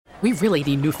We really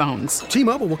need new phones.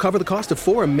 T-Mobile will cover the cost of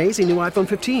 4 amazing new iPhone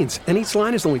 15s, and each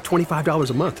line is only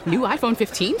 $25 a month. New iPhone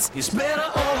 15s? It's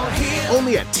better over here.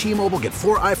 Only at T-Mobile, get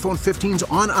 4 iPhone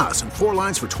 15s on us and 4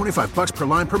 lines for $25 per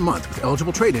line per month with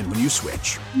eligible trade-in when you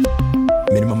switch.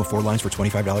 Minimum of 4 lines for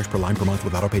 $25 per line per month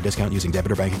with autopay discount using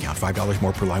debit or bank account. $5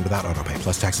 more per line without autopay,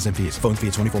 plus taxes and fees. Phone fee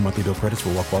at 24 monthly bill credits for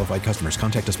well-qualified customers.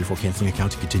 Contact us before canceling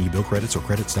account to continue bill credits or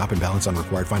credit stop and balance on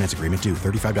required finance agreement due.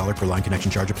 $35 per line connection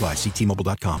charge applies. See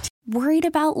T-Mobile.com. Worried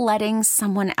about letting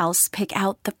someone else pick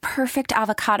out the perfect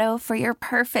avocado for your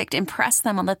perfect impress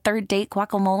them on the third date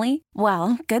guacamole?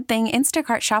 Well, good thing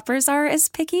Instacart shoppers are as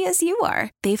picky as you are.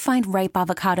 They find ripe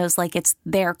avocados like it's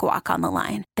their guac on the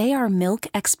line. They are milk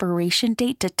expiration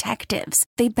date detectives.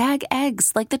 They bag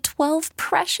eggs like the 12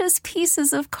 precious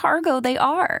pieces of cargo they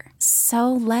are.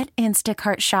 So let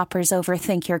Instacart shoppers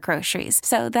overthink your groceries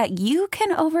so that you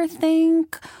can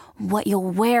overthink what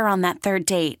you'll wear on that third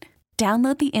date.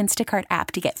 Download the Instacart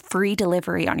app to get free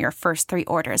delivery on your first 3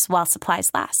 orders while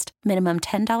supplies last. Minimum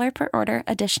 $10 per order.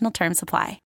 Additional terms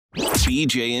apply.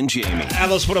 BJ and Jamie.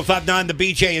 Alice 105.9, the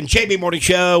BJ and Jamie Morning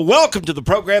Show. Welcome to the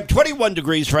program. 21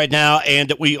 degrees right now,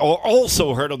 and we are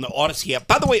also heard on the Odyssey app.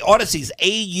 By the way, Odyssey's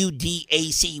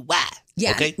Audacy.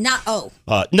 Yeah, okay? not O.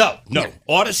 No.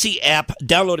 Odyssey app.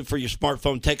 Download it for your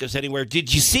smartphone. Take us anywhere.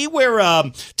 Did you see where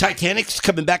Titanic's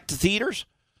coming back to theaters?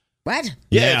 What?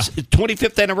 Yeah. It's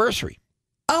 25th anniversary.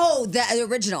 Oh, the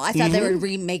original. I thought they were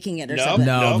remaking it or something.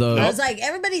 No. I was like,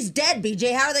 everybody's dead,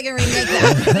 BJ. How are they going to remake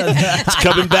that? It's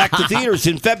coming back to theaters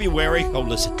in February. Oh,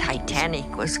 listen.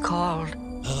 Titanic was called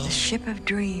the Ship of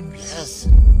Dreams. Yes.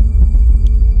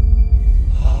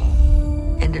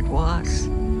 And it was.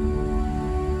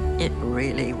 It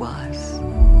really was.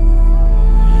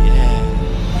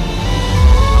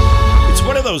 It's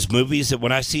one of those movies that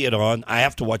when I see it on, I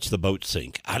have to watch the boat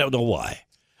sink. I don't know why.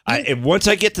 And once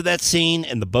I get to that scene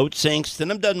and the boat sinks, then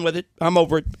I'm done with it. I'm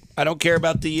over it. I don't care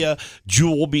about the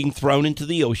jewel being thrown into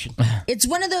the ocean. It's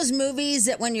one of those movies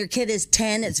that when your kid is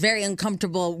 10, it's very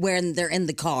uncomfortable when they're in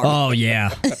the car. Oh,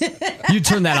 yeah. You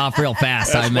turn that off real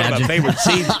fast, I imagine. One of my favorite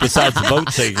scenes besides the boat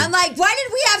sinking. I'm like, why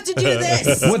did we have to do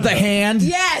this? With the hand?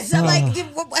 Yes. I'm like,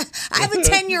 I have a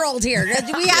 10-year-old here.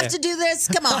 Do we have to do this?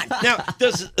 Come on. Now,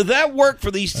 does that work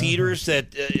for these theaters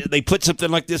that they put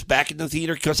something like this back in the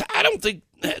theater? Because I don't think,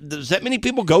 does that many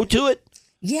people go to it?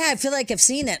 Yeah, I feel like I've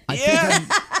seen it.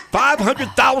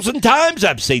 500,000 times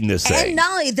I've seen this thing. And not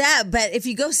only that, but if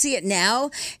you go see it now,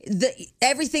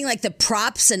 everything like the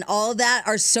props and all of that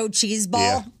are so cheeseball.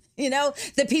 Yeah. You know,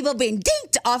 the people being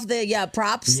dinked off the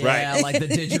props. Yeah, like the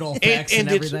digital effects and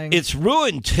everything. It's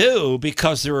ruined, too,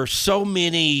 because there are so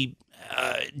many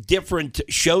different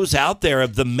shows out there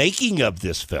of the making of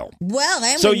this film. Well,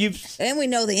 and we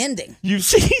know the ending. You've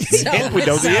seen it, and we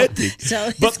know the ending. So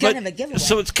it's kind of a giveaway.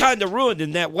 So it's kind of ruined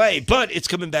in that way, but it's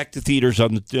coming back to theaters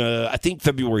on, I think,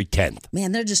 February 10th.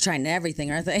 Man, they're just trying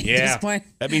everything, aren't they? Yeah. At this point?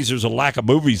 That means there's a lack of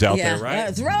movies out there,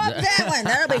 right? Throw up that one.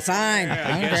 That'll be fine.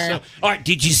 I guess so. All right,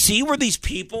 did you see where these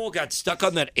people got stuck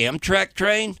on that Amtrak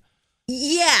train?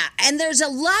 Yeah, and there's a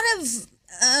lot of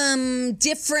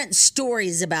different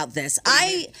stories about this.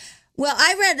 I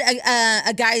read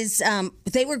a guy's,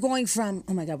 they were going from,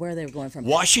 oh my God, where are they going from?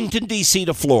 Washington, D.C.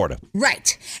 to Florida.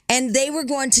 Right. And they were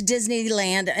going to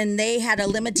Disneyland, and they had a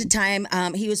limited time.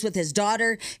 He was with his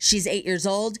daughter. She's 8 years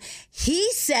old. He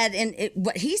said,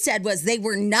 what he said was they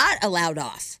were not allowed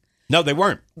off. No, they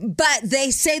weren't. But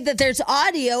they say that there's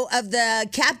audio of the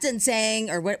captain saying,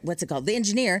 or what's it called? The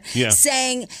engineer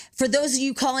saying, for those of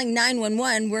you calling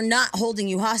 911, we're not holding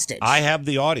you hostage. I have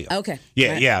the audio. Okay.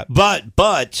 Yeah, right. yeah.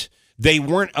 But they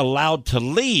weren't allowed to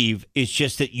leave. It's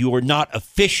just that you are not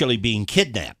officially being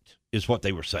kidnapped, is what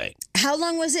they were saying. How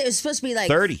long was it? It was supposed to be like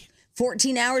 30.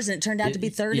 14 hours, and it turned out to be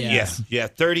 30. Yeah,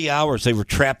 30 hours they were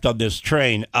trapped on this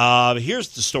train. Here's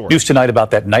the story. News tonight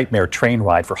about that nightmare train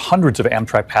ride for hundreds of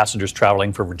Amtrak passengers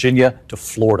traveling from Virginia to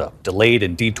Florida. Delayed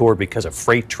and detoured because a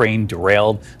freight train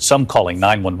derailed, some calling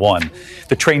 911.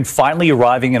 The train finally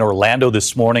arriving in Orlando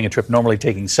this morning, a trip normally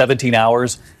taking 17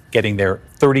 hours. Getting there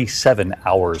 37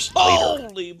 hours later.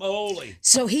 Holy moly.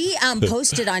 So he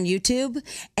posted on YouTube,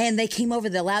 and they came over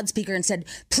the loudspeaker and said,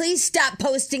 please stop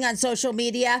posting on social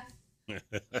media.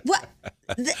 What?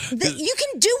 You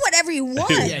can do whatever you want.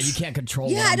 Yeah, you can't control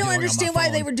what I I'm don't doing understand on my why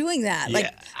phone. they were doing that. Yeah,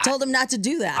 like, told them not to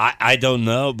do that. I don't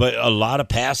know, but a lot of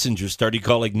passengers started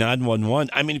calling 911.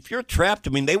 I mean, if you're trapped,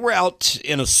 I mean, they were out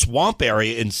in a swamp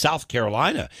area in South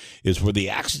Carolina is where the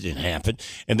accident happened,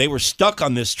 and they were stuck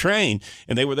on this train,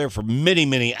 and they were there for many,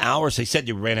 many hours. They said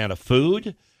they ran out of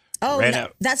food. Oh, Ran no,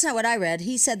 out. that's not what I read.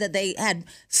 He said that they had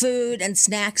food and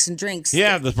snacks and drinks.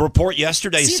 Yeah, the report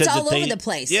yesterday See, said it's all that over the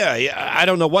place. Yeah, I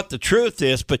don't know what the truth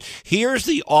is, but here's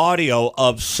the audio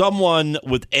of someone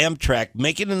with Amtrak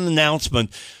making an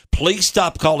announcement. Please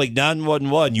stop calling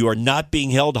 911. You are not being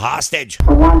held hostage.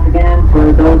 Once again,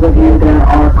 for those of you that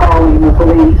are calling the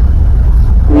police,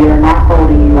 we are not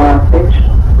holding you hostage.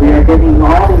 We are giving you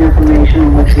all the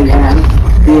information which we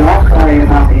have. We are sorry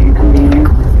about the inconvenience.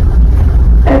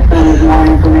 As soon as more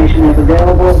information is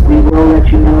available, we will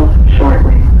let you know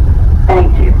shortly.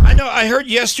 Thank you. I know. I heard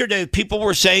yesterday people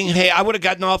were saying, hey, I would have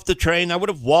gotten off the train. I would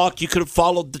have walked. You could have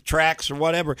followed the tracks or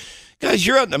whatever. Guys,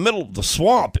 you're out in the middle of the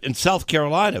swamp in South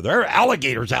Carolina. There are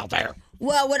alligators out there.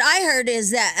 Well, what I heard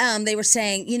is that they were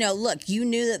saying, look, you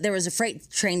knew that there was a freight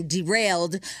train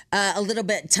derailed a little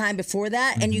bit time before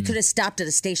that, and you could have stopped at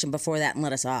a station before that and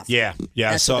let us off. Yeah, I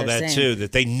That's saw what they're that saying. too.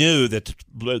 That they knew that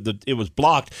it was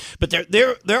blocked, but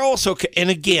they're also.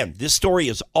 And again, this story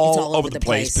is all over the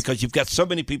place because you've got so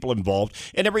many people involved,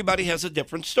 and everybody has a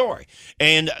different story.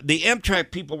 And the Amtrak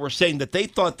people were saying that they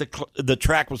thought the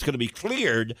track was going to be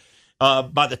cleared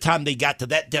by the time they got to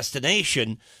that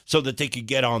destination so that they could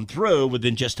get on through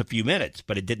within just a few minutes.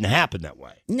 But it didn't happen that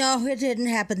way. No, it didn't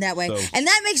happen that way. So- And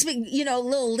that makes me, a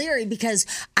little leery because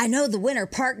I know the Winter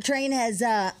Park train has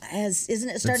isn't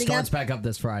it starting It starts up back up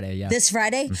this Friday, yeah. this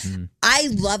Friday? I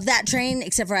love that train,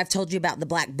 except for I've told you about the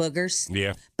black boogers.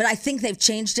 Yeah. But I think they've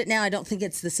changed it now. I don't think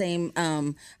it's the same.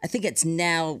 I think it's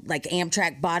now like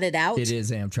Amtrak bought it out. It is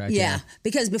Amtrak, Yeah.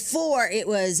 Because before it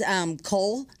was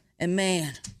coal, and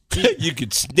man. You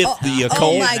could sniff the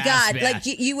coal. Oh my God! Like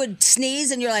you would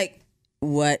sneeze, and you're like,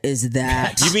 "What is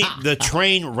that?" You mean the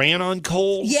train ran on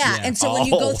coal? Yeah, and so when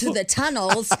you go Oh. through the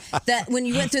tunnels, when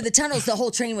you went through the tunnels, the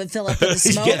whole train would fill up with the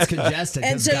smoke. It's congested.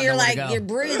 And 'cause so it's got you're nowhere to like, go. you're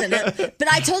breathing it.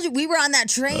 But I told you we were on that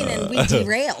train and we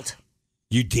derailed.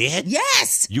 You did?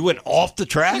 Yes. You went off the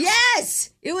track? Yes.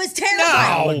 It was terrifying.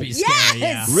 That would be scary,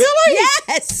 Yes. yeah. Really?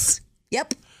 Yes.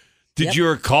 Yep. Did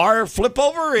your car flip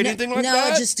over or anything like no,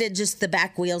 that? just the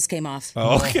back wheels came off.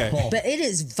 Oh, okay. But it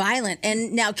is violent.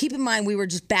 And now keep in mind we were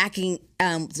just backing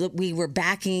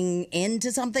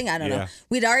into something. I don't know. Yeah.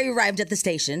 We'd already arrived at the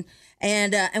station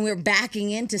and we were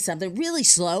backing into something really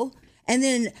slow and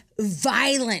then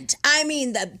violent. I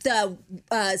mean the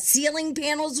ceiling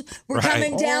panels were Right.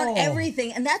 coming down,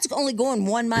 everything, and that's only going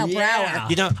 1 mile per hour.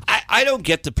 You know, I don't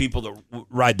get the people that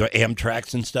ride the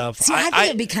Amtraks and stuff. See, I think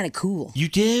it'd be kind of cool. You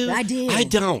do? I do. I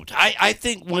don't. I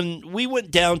think when we went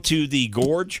down to the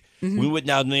gorge, we went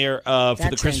down there for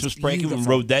That the Christmas train's break and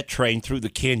beautiful. rode that train through the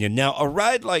canyon. Now, a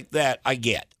ride like that, I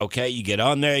get. Okay, you get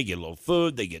on there, you get a little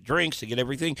food, they get drinks, they get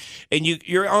everything, and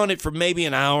you're on it for maybe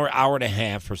an hour, hour and a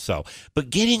half or so.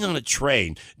 But getting on a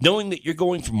train, knowing that you're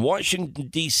going from Washington,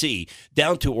 D.C.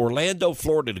 down to Orlando,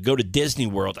 Florida to go to Disney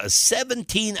World, a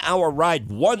 17-hour ride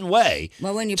one way.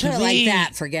 Well, when you to put it like me-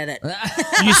 that, forget it.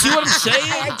 You see what I'm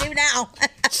saying? I do now.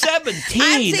 17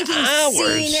 I'm thinking hours.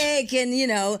 scenic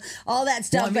and all that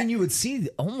stuff. Well, I mean, you would see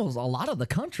almost a lot of the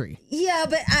country. Yeah,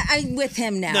 but I'm with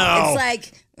him now. No. It's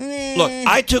like, Look,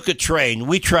 I took a train.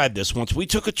 We tried this once. We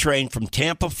took a train from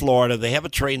Tampa, Florida. They have a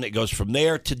train that goes from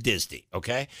there to Disney,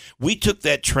 okay? We took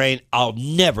that train. I'll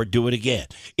never do it again.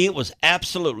 It was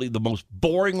absolutely the most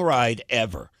boring ride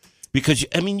ever because,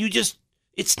 I mean,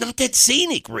 it's not that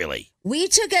scenic, really. we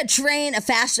took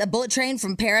a bullet train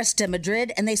from Paris to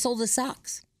Madrid, and they sold us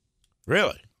socks.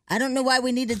 Really? I don't know why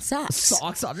we needed socks.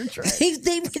 Socks on a train.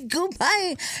 They would go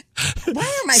by. Why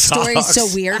are my stories so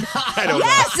Socks? weird? I don't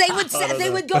yes, know. they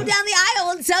would go down the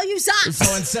aisle and sell you socks.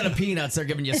 So instead of peanuts, they're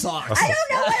giving you socks. I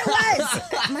don't know what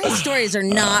it was. My stories are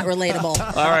not relatable.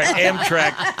 All right,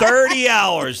 Amtrak, 30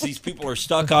 hours. These people are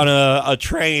stuck on a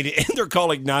train, and they're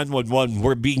calling 911.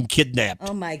 We're being kidnapped.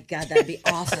 Oh my God, that'd be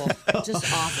awful. Just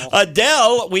awful.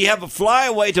 Adele, we have a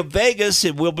flyaway to Vegas,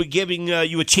 and we'll be giving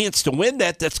you a chance to win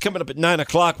that. That's coming up at 9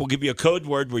 o'clock. We'll give you a code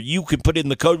word where you can put in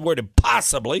the code word, and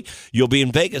possibly you'll be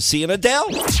in Vegas seeing Adele.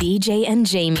 BJ and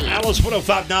Jamie. Alice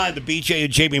 105.9, the BJ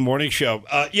and Jamie Morning Show.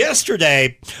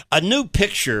 Yesterday, a new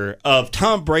picture of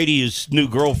Tom Brady's new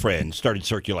girlfriend started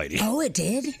circulating. Oh, it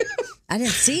did? I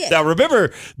didn't see it. Now,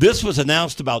 remember, this was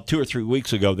announced about 2 or 3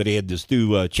 weeks ago that he had this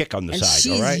new chick on the And side,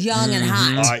 she's all right? young and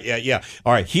hot. All right, yeah.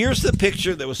 All right, here's the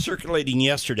picture that was circulating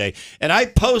yesterday. And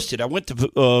I went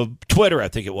to Twitter, I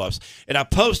think it was, and I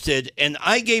posted, and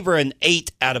I gave her an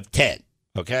 8 out of 10,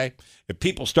 okay? And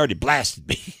people started blasting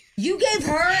me. You gave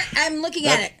her, I'm looking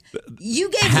at it. You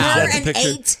gave Is her that the an picture?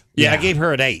 8? Yeah, I gave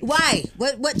her an 8. Why?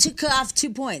 What took off 2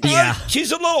 points? Yeah.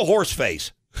 She's a little horse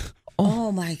face.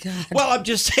 Oh my God. Well, I'm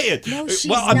just saying. No,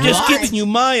 she's I'm just not. giving you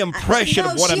my impression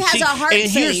No, of what she I'm has seeing. a heart And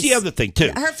here's face. the other thing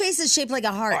too. Her face is shaped like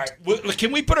a heart. All right, well,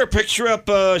 can we put her picture up,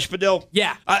 Spadil?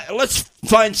 Yeah. Let's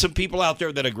find some people out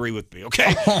there that agree with me,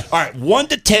 okay? All right, 1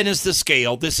 to 10 is the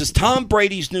scale. This is Tom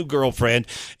Brady's new girlfriend,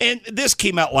 and this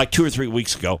came out like 2 or 3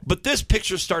 weeks ago. But this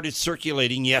picture started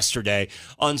circulating yesterday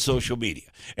on social media,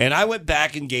 and I went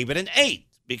back and gave it an 8.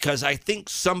 Because I think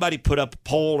somebody put up a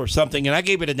poll or something, and I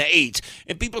gave it an 8,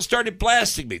 and people started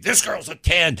blasting me. This girl's a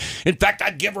 10. In fact,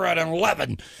 I'd give her an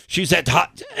 11. She's that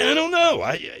hot. I don't know.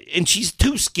 And she's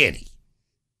too skinny.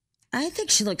 I think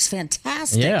she looks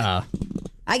fantastic. Yeah.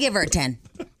 I give her a 10.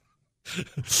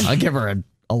 I'll give her an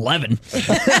 11.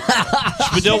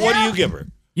 Spadil, what do you give her?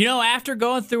 You know, after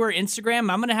going through her Instagram,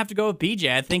 I'm going to have to go with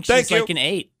BJ. I think Thank she's you. like an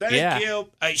 8. Thank yeah. you.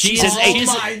 She's an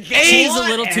 8. She's a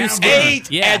little too skinny.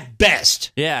 8 at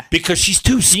best. Yeah. Because she's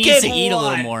too She skinny. needs to eat a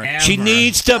little more. She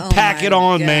needs to pack it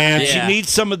on, man. Yeah. She needs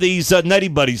some of these nutty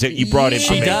buddies that you brought in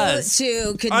for me.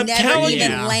 Two could I'm never telling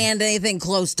even you. land anything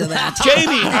close to that.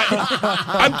 Jamie,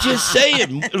 I'm just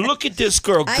saying, look at this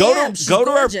girl. She's Go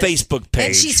to our gorgeous. Facebook page.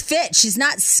 And she's fit. She's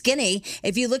not skinny.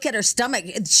 If you look at her stomach,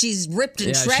 she's ripped and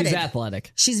Yeah, shredded. she's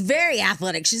athletic. She's very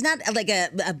athletic. She's not like a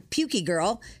pukey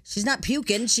girl. She's not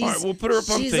puking. She's, All right, we'll put her up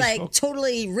on she's Facebook. like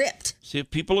totally ripped. See if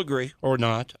people agree or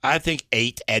not. I think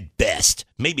 8 at best,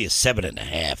 maybe a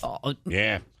 7.5.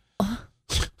 Yeah.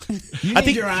 I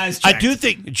think your eyes I checked. do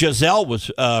think Giselle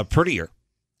was prettier.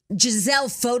 Giselle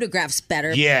photographs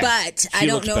better, Yeah, but I she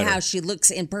don't looks know better. how she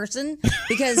looks in person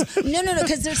because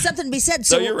because there's something to be said.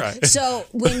 No, you're right. So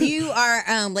when you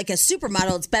are like a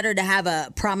supermodel, it's better to have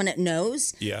a prominent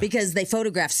nose because they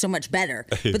photograph so much better.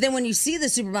 But then when you see the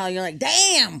supermodel, you're like,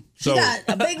 damn, she got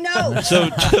a big nose. So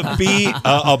to be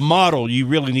a model, you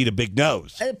really need a big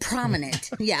nose. Prominent,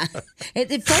 yeah.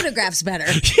 It photographs better.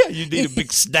 Yeah, you need a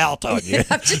big snout on you.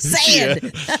 I'm just saying. Yeah.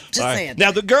 I'm just All right. saying.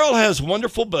 Now the girl has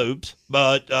wonderful boobs,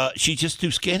 but she's just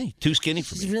too skinny. Too skinny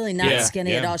for me. She's really not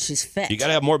skinny at all. She's fit. You got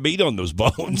to have more meat on those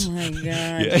bones. Oh my God.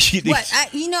 Yeah, she needs. What?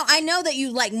 I know that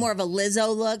you like more of a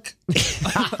Lizzo look.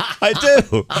 I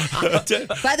do. I do.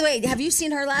 By the way, have you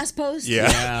seen her last post?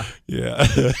 Yeah.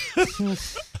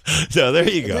 So there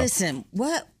you go. Listen,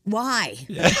 what? Why?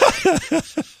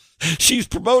 She's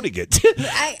promoting it.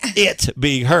 It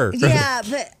being her. Yeah,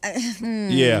 but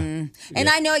Yeah. And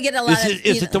I know I get a lot of.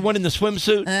 Is it the one in the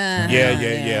swimsuit? Yeah.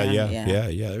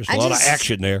 There's a lot of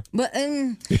action there. But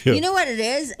you know what it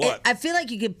is? I feel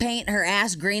like you could paint her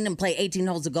ass green and play 18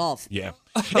 holes of golf. Yeah.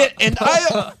 And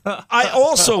I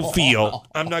also feel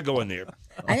I'm not going there.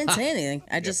 I didn't say anything.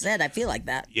 I just said I feel like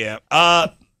that. Yeah.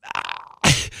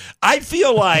 I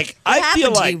feel like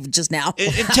to you just now.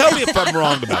 and tell me if I'm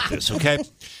wrong about this, okay?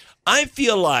 I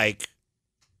feel like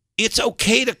it's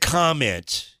okay to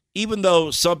comment, even though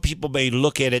some people may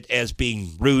look at it as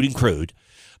being rude and crude.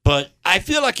 But I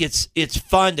feel like it's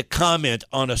fun to comment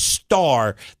on a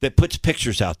star that puts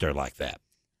pictures out there like that.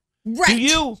 Right. Do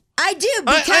you? I do.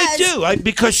 Because I do.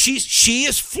 Because she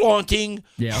is flaunting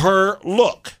her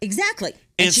look. Exactly.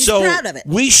 And she's so proud of it.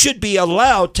 we should be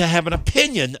allowed to have an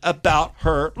opinion about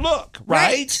her look,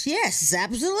 right? Yes,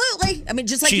 absolutely. I mean,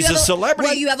 just like She's you have a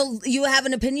celebrity. Well, you have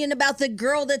an opinion about the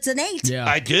girl that's an 8. Yeah.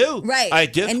 I do. Right. I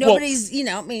do. And Well, nobody's,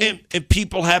 I mean, and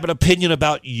people have an opinion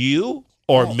about you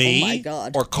or me my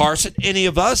God. or Carson, any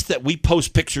of us that we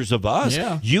post pictures of us.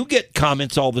 Yeah. You get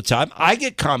comments all the time. I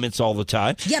get comments all the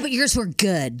time. yeah, but yours were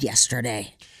good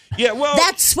yesterday. Yeah, well,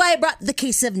 That's why I brought the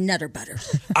case of Nutter Butter.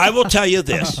 I will tell you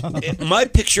this. My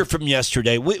picture from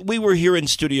yesterday, we were here in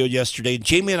studio yesterday.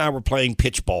 Jamie and I were playing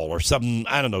pitch ball or some,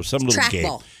 I don't know, some little Track game.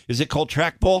 ball. Is it called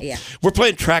track ball? Yeah. We're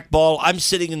playing track ball. I'm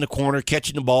sitting in the corner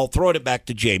catching the ball, throwing it back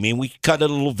to Jamie, and we cut a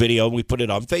little video and we put it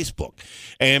on Facebook.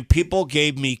 And people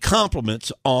gave me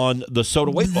compliments on the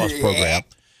Soda Weight Loss program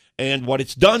and what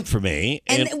it's done for me.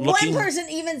 And looking, one person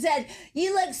even said,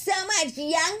 "You look so much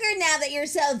younger now that you're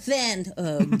so thin."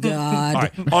 Oh God! All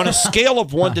right, on a scale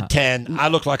of 1 to 10, I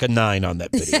look like a 9 on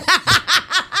that video.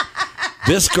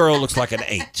 This girl looks like an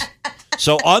 8.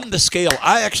 So on the scale,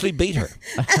 I actually beat her.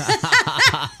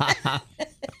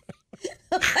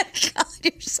 Oh my God,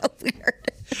 you're so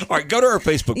weird. All right, go to our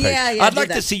Facebook page. Yeah, I'd do like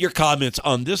to that. see your comments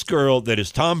on this girl that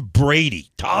is Tom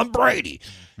Brady. Tom Brady.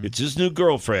 It's his new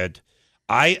girlfriend.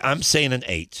 I'm saying an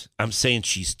 8. I'm saying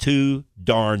she's too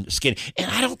darn skinny.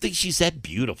 And I don't think she's that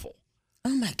beautiful. Oh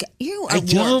my God, you are I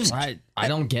don't. warped. I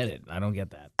don't get it. I don't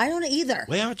get that. I don't either.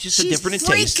 Well, just She's a different in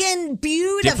taste. freaking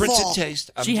beautiful. Difference in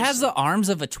taste. She has the arms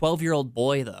of a 12-year-old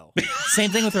boy, though. Same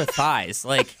thing with her thighs.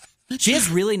 Like, She has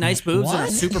really nice boobs and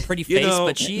a super pretty You face, know-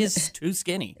 but she is too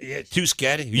skinny. Yeah, too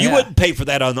scatty. Yeah. You wouldn't pay for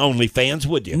that on OnlyFans,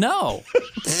 would you? No.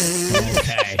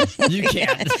 Okay. You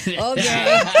can't.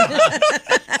 Okay.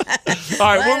 All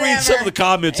right, we'll read some of the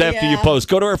comments after you post.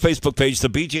 Go to our Facebook page, the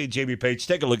BJ and Jamie page.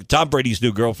 Take a look at Tom Brady's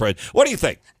new girlfriend. What do you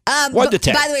think? 1 to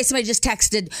 10. By the way, somebody just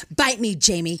texted, "Bite me,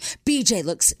 Jamie. BJ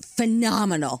looks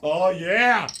phenomenal." Oh,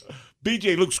 yeah.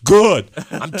 BJ looks good.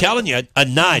 I'm telling you, a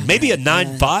 9, maybe a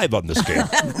 9.5 on the scale.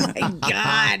 Oh, my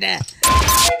God.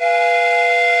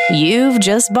 You've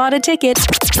just bought a ticket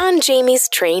on Jamie's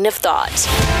train of thought.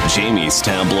 Jamie's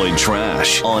tabloid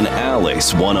trash on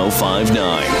Alice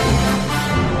 105.9.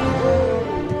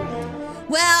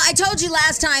 Well, I told you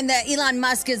last time that Elon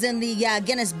Musk is in the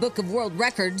Guinness Book of World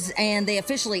Records, and they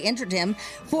officially entered him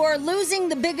for losing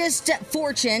the biggest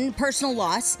fortune, personal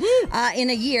loss, in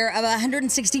a year of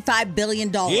 $165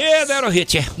 billion. Yeah, that'll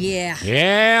hit you. Yeah.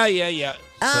 Yeah.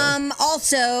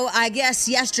 Also, I guess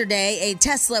yesterday, a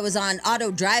Tesla was on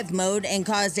auto drive mode and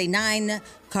caused a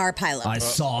 9-car pileup. I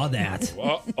saw that.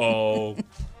 Uh-oh.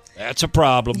 That's a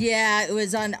problem. Yeah, it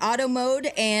was on auto mode,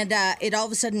 and it all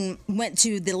of a sudden went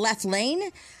to the left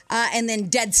lane and then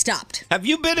dead stopped. Have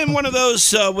you been in one of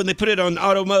those when they put it on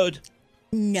auto mode?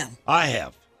 No. I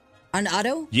have. On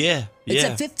auto? Yeah. It's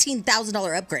a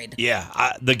 $15,000 upgrade.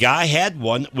 Yeah. The guy had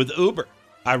one with Uber.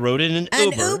 I rode in an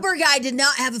An Uber. Uber guy did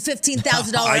not have a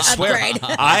 $15,000 I swear, upgrade.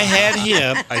 I had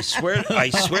him. I swear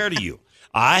to you.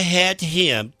 I had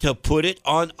him to put it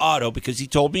on auto because he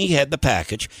told me he had the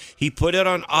package. He put it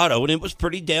on auto, and it was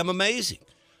pretty damn amazing.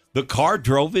 The car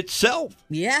drove itself.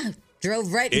 Yeah,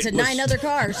 drove right into It was- 9 other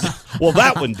cars. Well,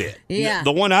 that one did. Yeah.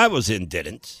 The one I was in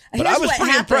didn't. But I Here's was what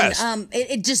pretty happened. impressed.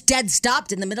 It just dead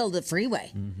stopped in the middle of the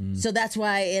freeway. So that's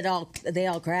why they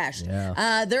all crashed.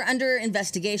 Yeah. They're under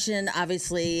investigation,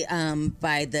 obviously,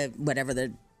 by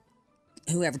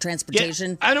whoever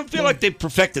transportation. I don't feel like they've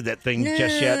perfected that thing No,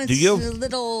 just yet. Do it's you? a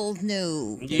little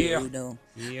no. No.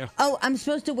 Yeah. Oh, I'm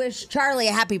supposed to wish Charlie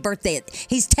a happy birthday.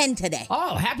 He's 10 today.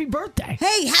 Oh, happy birthday.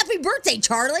 Hey, happy birthday,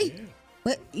 Charlie.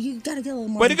 What, you got to get a little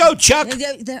more. Way to go, Chuck.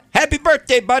 Happy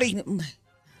birthday, buddy.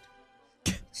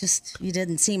 Just, you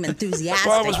didn't seem enthusiastic.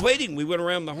 Well, I was waiting. We went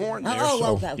around the horn there.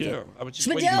 Okay. Yeah, I was just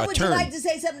waiting my Spadil, would turn. you like to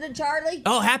say something to Charlie?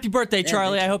 Oh, happy birthday,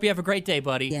 Charlie. I hope you have a great day,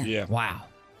 buddy. Yeah. Wow.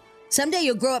 Someday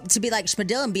you'll grow up to be like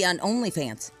Spadil and be on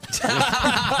OnlyFans.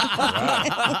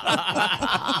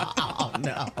 Oh,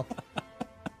 no.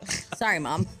 Sorry,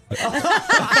 Mom. All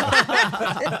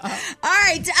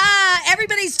right.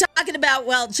 Everybody's talking about,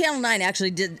 Channel 9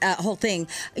 actually did a whole thing.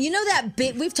 You know that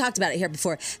big, we've talked about it here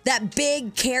before, that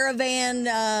big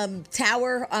caravan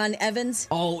tower on Evans?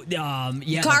 Oh, yeah.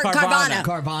 Carvana.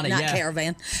 Carvana, Not yeah.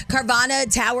 caravan.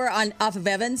 Carvana tower off of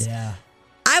Evans. Yeah.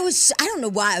 I don't know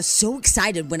why I was so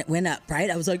excited when it went up, right?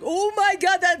 I was like, oh my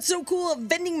God, that's so cool, a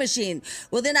vending machine.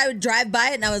 Well, then I would drive by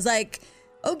it and I was like,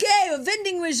 okay, a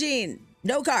vending machine.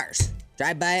 No cars.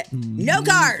 Drive by it. No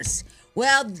cars.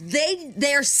 Well,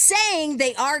 they're saying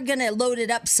they are going to load it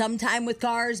up sometime with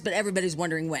cars, but everybody's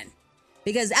wondering when.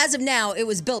 Because as of now, it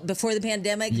was built before the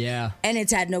pandemic. Yeah. And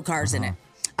it's had no cars in it.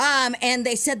 And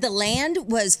they said the land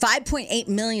was $5.8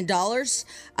 million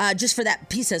just for that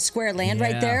piece of square land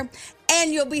right there.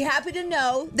 And you'll be happy to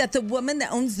know that the woman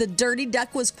that owns the Dirty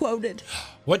Duck was quoted.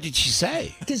 What did she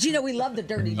say? Because, we love the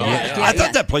Dirty Duck. I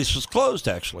thought that place was closed,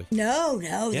 actually. No.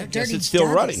 Yeah, the guess Dirty it's still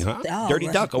Duck running, is- huh? Oh, Dirty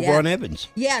right. Duck over Yeah. on Evans.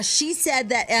 Yeah, she said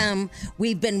that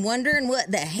we've been wondering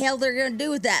what the hell they're going to do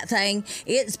with that thing.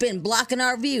 It's been blocking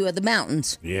our view of the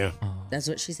mountains. Yeah. That's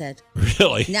what she said.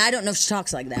 Really? Now, I don't know if she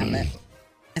talks like that, but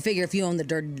I figure if you own the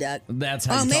Dirty Duck. That's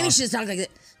how you maybe talk. she just talks like that.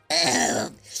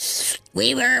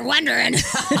 We were wondering.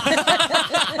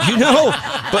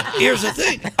 But here's the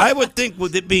thing. I would think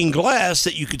with it being glass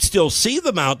that you could still see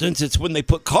the mountains. It's when they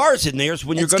put cars in there is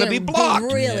when you're going to be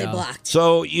blocked. Really blocked.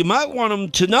 So you might want them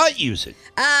to not use it.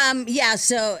 Yeah,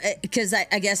 so, because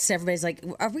I guess everybody's like,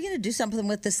 are we going to do something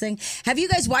with this thing? Have you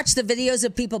guys watched the videos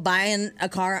of people buying a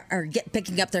car or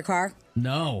picking up their car?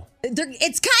 No.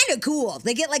 It's kind of cool.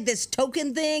 They get like this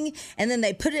token thing and then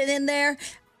they put it in there.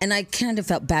 And I kind of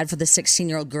felt bad for the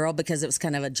 16-year-old girl because it was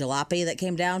kind of a jalopy that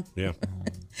came down. Yeah.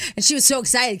 And she was so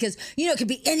excited because, it could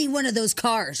be any one of those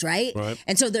cars, right? Right.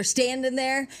 And so they're standing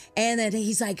there, and then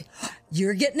he's like,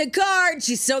 you're getting a car. And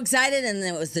she's so excited, and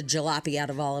then it was the jalopy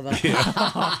out of all of them. See,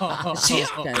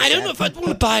 I don't know if I'd want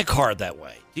to buy a car that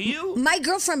way. Do you? My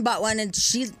girlfriend bought one, and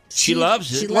she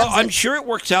loves it. She Well, loves I'm it. sure it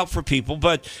works out for people,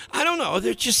 but I don't know.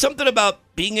 There's just something about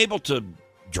being able to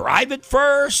drive it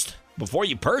first before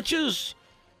you purchase.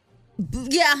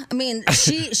 Yeah, I mean,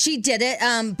 she did it,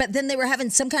 but then they were having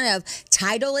some kind of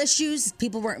title issues.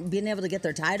 People weren't being able to get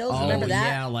their titles. Remember that?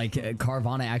 Yeah, like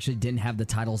Carvana actually didn't have the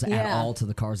titles at all to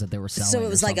the cars that they were selling. So it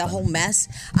was like a whole mess.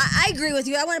 I agree with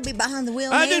you. I want to be behind the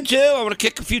wheel. I do too. I want to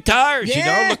kick a few tires,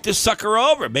 Yeah. look this sucker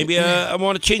over. Maybe I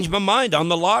want to change my mind on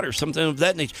the lot or something of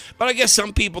that nature. But I guess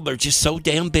some people, they're just so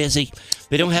damn busy.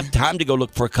 They don't have time to go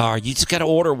look for a car. You just got to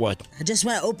order one. I just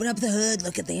want to open up the hood,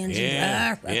 look at the engine.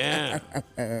 Yeah.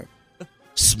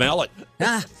 Smell it.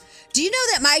 Do you know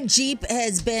that my Jeep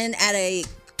has been at a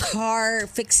car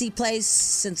fixie place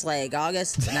since like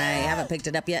August, and I haven't picked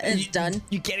it up yet, and it's done?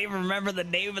 You can't even remember the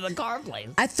name of the car place.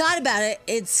 I thought about it.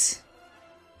 It's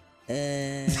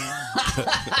the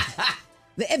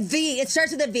V. It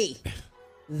starts with a V.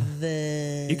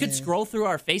 You could scroll through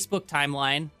our Facebook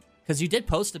timeline because you did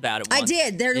post about it once. I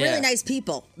did. They're Yeah. really nice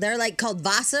people. They're like called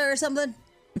Vasa or something.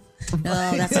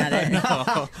 No, that's not it.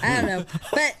 I don't know.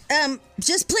 But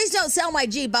just please don't sell my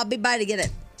Jeep. I'll be by to get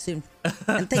it soon.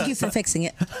 And thank you for fixing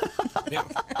it.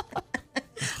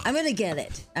 I'm going to get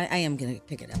it. I am going to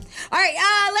pick it up. All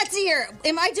right, let's see here.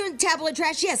 Am I doing tabloid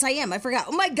trash? Yes, I am. I forgot.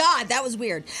 Oh, my God, that was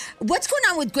weird. What's going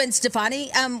on with Gwen Stefani?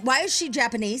 Why is she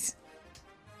Japanese?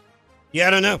 Yeah,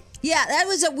 I don't know. Yeah, that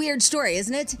was a weird story,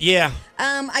 isn't it? Yeah.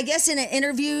 I guess in an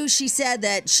interview, she said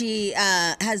that she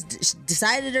has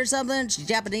decided or something. She's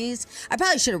Japanese. I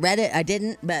probably should have read it. I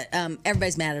didn't, but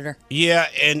everybody's mad at her. Yeah,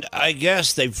 and I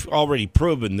guess they've already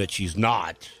proven that she's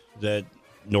not that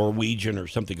Norwegian or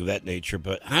something of that nature,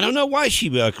 but I don't know why she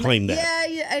claimed that.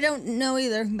 Yeah, I don't know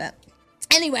either. But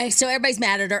anyway, so everybody's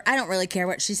mad at her. I don't really care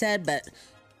what she said, but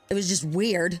it was just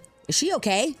weird. Is she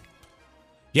okay?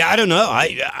 Yeah, I don't know.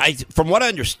 I from what I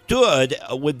understood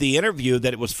with the interview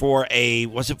that it was for a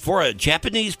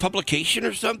Japanese publication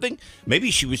or something?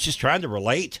 Maybe she was just trying to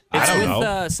relate. I don't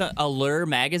know. It's with Allure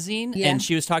magazine, Yeah. and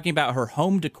she was talking about her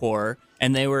home decor,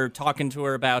 and they were talking to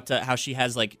her about how she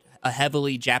has like a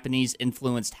heavily Japanese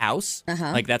influenced house.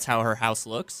 Like that's how her house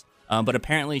looks. But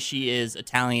apparently she is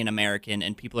Italian American,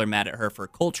 and people are mad at her for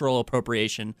cultural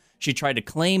appropriation. She tried to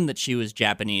claim that she was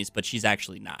Japanese, but she's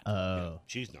actually not. Oh,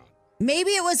 she's not.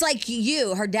 Maybe it was like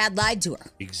you. Her dad lied to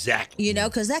her. Exactly. You know,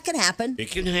 because that can happen.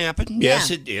 It can happen. Yeah. Yes,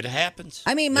 it happens.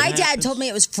 I mean, my dad told me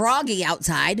it was froggy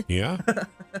outside. Yeah.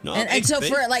 No, And so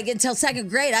for like until second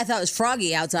grade, I thought it was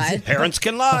froggy outside. Parents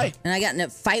can lie. And I got in a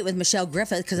fight with Michelle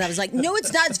Griffith because I was like, no,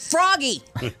 it's not. It's froggy.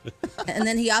 And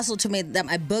then he also told me that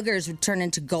my boogers would turn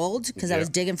into gold because I was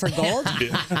digging for gold.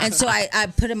 And so I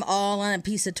put them all on a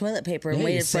piece of toilet paper and Yeah,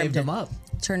 you waited for saved them them to up.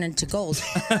 turn into gold.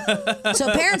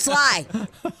 So parents lie.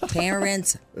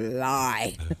 Parents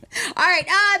lie. All right.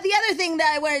 The other thing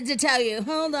that I wanted to tell you.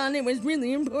 Hold on. It was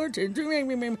really important.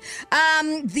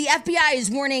 The FBI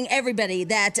is warning everybody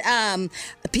that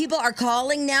people are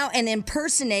calling now and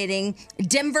impersonating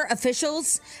Denver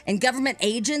officials and government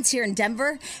agents here in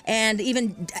Denver, and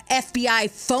even FBI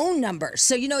phone numbers.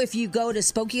 So if you go to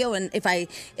Spokio, and if I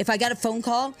got a phone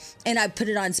call and I put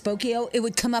it on Spokio, it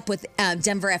would come up with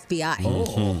Denver FBI.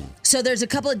 Mm-hmm. So there's a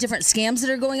couple of different scams that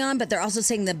are going on, but they're also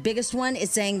saying the biggest one is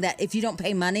saying that if you don't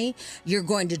pay money, you're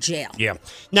going to jail. Yeah.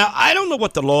 Now, I don't know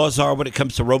what the laws are when it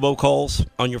comes to robocalls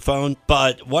on your phone,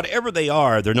 but whatever they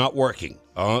are, they're not working.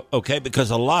 Okay, because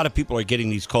a lot of people are getting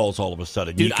these calls all of a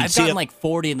sudden. Dude, you can I've see gotten it, like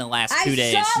 40 in the last 2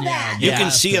 days. I saw that. you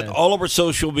can see it all over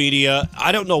social media.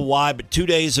 I don't know why, but 2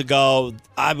 days ago,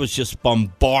 I was just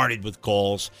bombarded with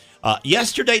calls.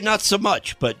 Yesterday, not so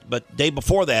much, but day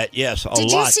before that, yes, a lot.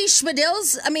 Did you see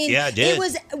Schmidl's? I mean, Yeah, I did. it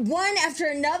was one after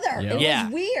another. It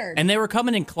was weird. And they were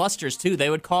coming in clusters too.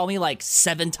 They would call me like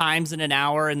 7 times in an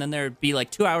hour, and then there'd be like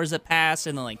 2 hours that pass,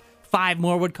 and then like 5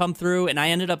 more would come through, and I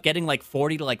ended up getting like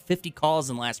 40 to like 50 calls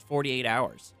in the last 48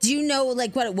 hours. Do you know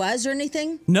like what it was or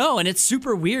anything? No, and it's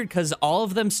super weird because all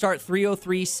of them start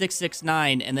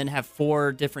 303-669 and then have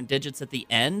 4 different digits at the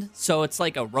end. So it's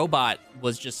like a robot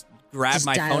was just grabbed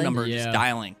my dialing? phone number and just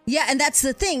dialing. Yeah, and that's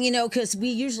the thing, because we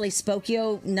usually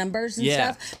Spokio numbers and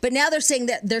Yeah. stuff. But now they're saying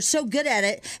that they're so good at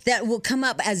it that it will come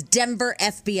up as Denver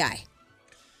FBI.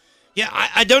 Yeah,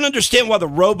 I don't understand why the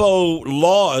robo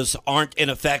laws aren't in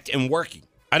effect and working.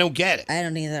 I don't get it. I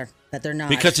don't either, but they're not.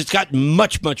 Because it's gotten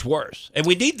much, much worse. And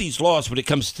we need these laws when it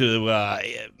comes to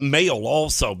mail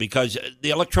also, because the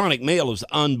electronic mail is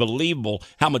unbelievable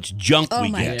how much junk we get. Oh,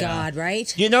 my God,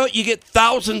 right? You get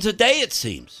thousands a day, it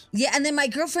seems. Yeah, and then my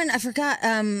girlfriend, I forgot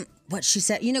what she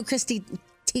said. Christy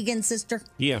Teigen's sister?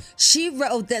 Yeah. She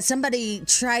wrote that somebody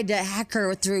tried to hack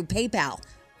her through PayPal.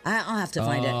 I'll have to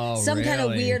find Oh, it. Some kind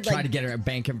of really? weird, Try like, to get her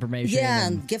bank information. yeah,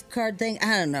 and- gift card thing.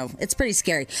 I don't know. It's pretty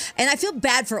scary. And I feel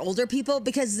bad for older people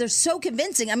because they're so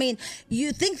convincing. I mean,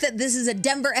 you think that this is a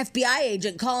Denver FBI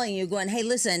agent calling you going, hey,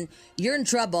 listen, you're in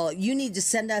trouble. You need to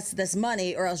send us this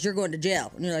money or else you're going to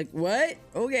jail. And you're like, what?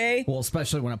 Okay. Well,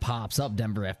 especially when it pops up,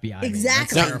 Denver FBI. I mean,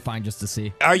 Exactly. that's terrifying just to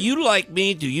see. Are you like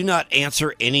me? Do you not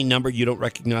answer any number you don't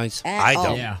recognize? I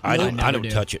don't. Yeah, I nope. don't. I don't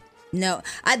touch it. No,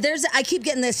 I keep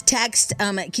getting this text.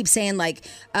 It keeps saying like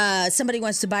somebody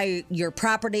wants to buy your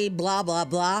property, blah blah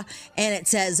blah, and it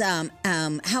says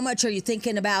how much are you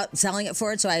thinking about selling it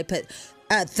for? So I put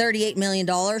 $38 million.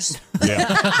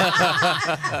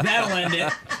 That'll end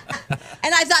it.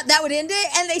 And I thought that would end it.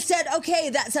 And they said, okay,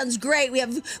 that sounds great. We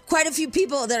have quite a few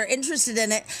people that are interested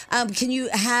in it. Can you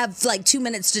have like 2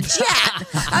 minutes to chat?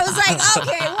 I was like,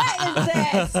 okay, what is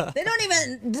this? They don't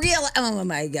even realize. Oh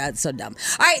my God, so dumb.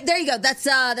 All right, there you go. That's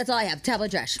all I have.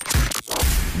 Tablet trash.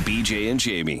 BJ and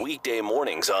Jamie. Weekday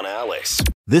mornings on Alice.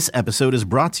 This episode is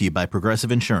brought to you by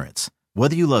Progressive Insurance.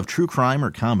 Whether you love true crime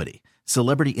or comedy,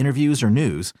 celebrity interviews or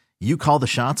news, you call the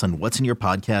shots on what's in your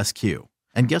podcast queue.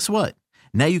 And guess what?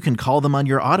 Now you can call them on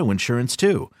your auto insurance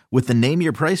too with the Name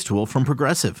Your Price tool from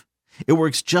Progressive. It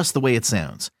works just the way it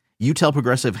sounds. You tell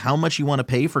Progressive how much you want to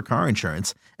pay for car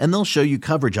insurance, and they'll show you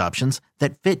coverage options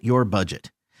that fit your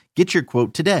budget. Get your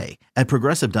quote today at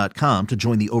Progressive.com to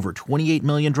join the over 28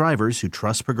 million drivers who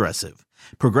trust Progressive.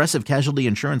 Progressive Casualty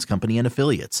Insurance Company and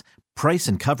Affiliates. Price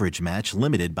and coverage match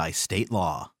limited by state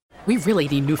law. We really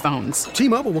need new phones.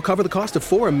 T-Mobile will cover the cost of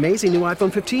 4 amazing new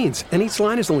iPhone 15s, and each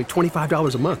line is only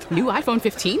 $25 a month. New iPhone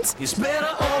 15s? It's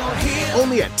better over here.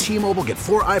 Only at T-Mobile, get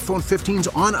 4 iPhone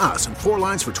 15s on us and 4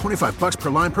 lines for $25 per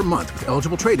line per month with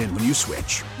eligible trade-in when you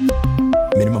switch.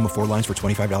 Minimum of 4 lines for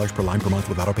 $25 per line per month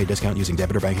with auto pay discount using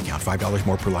debit or bank account. $5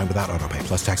 more per line without auto pay,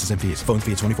 plus taxes and fees. Phone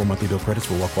fee at 24 monthly bill credits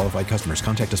for well-qualified customers.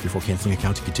 Contact us before canceling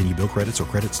account to continue bill credits or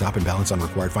credit stop and balance on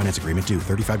required finance agreement due.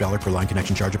 $35 per line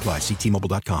connection charge applies. See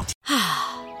T-Mobile.com.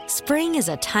 Spring is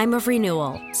a time of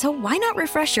renewal, so why not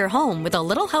refresh your home with a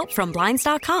little help from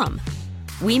Blinds.com?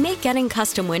 We make getting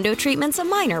custom window treatments a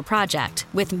minor project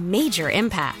with major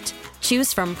impact.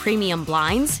 Choose from premium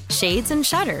blinds, shades, and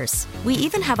shutters. We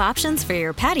even have options for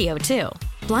your patio, too.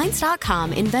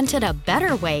 Blinds.com invented a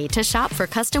better way to shop for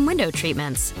custom window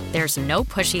treatments. There's no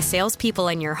pushy salespeople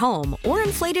in your home or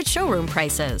inflated showroom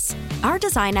prices. Our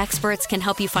design experts can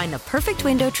help you find the perfect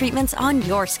window treatments on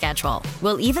your schedule.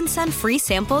 We'll even send free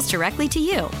samples directly to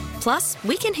you. Plus,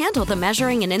 we can handle the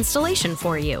measuring and installation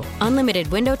for you. Unlimited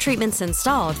window treatments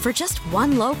installed for just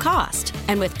one low cost.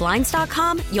 And with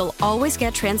Blinds.com, you'll always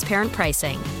get transparent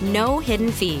pricing. No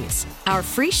hidden fees. Our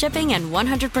free shipping and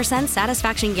 100%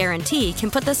 satisfaction guarantee can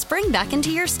put the spring back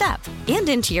into your step and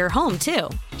into your home, too.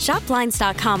 Shop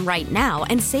Blinds.com right now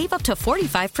and save up to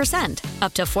 45%.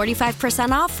 Up to 45%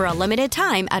 off for a limited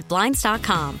time at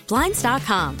Blinds.com.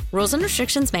 Blinds.com. Rules and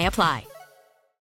restrictions may apply.